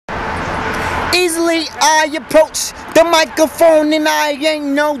Easily I approach the microphone and I ain't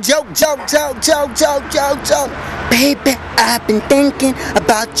no joke. Baby, I've been thinking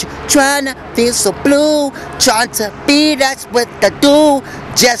about you, trying to feel so blue, trying to be, that's what I do,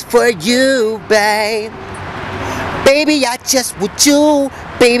 just for you, babe. Baby, I just want you.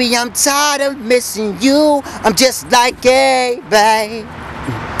 Baby, I'm tired of missing you. I'm just like, hey, babe.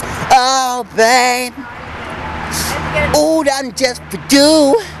 Oh, babe. Ooh, I'm just for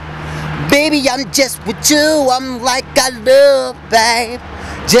you. Baby, I'm just with you. I'm like I love, babe.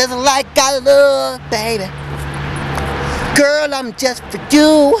 Just like I love, baby. Girl, I'm just for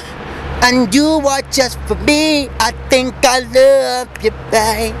you. And you are just for me. I think I love you,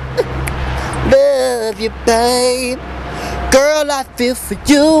 babe. Love you, babe. Girl, I feel for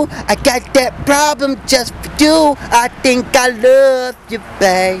you. I got that problem just for you. I think I love you,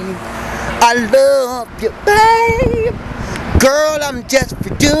 babe. I love you, babe. Girl, I'm just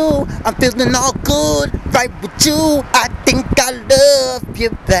for you. I'm feeling all good right with you. I think I love you,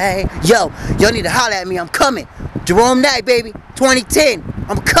 babe. Yo, y'all need to holler at me. I'm coming. Jerome Knight, baby. 2010.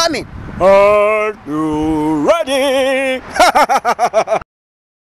 I'm coming. Are you ready?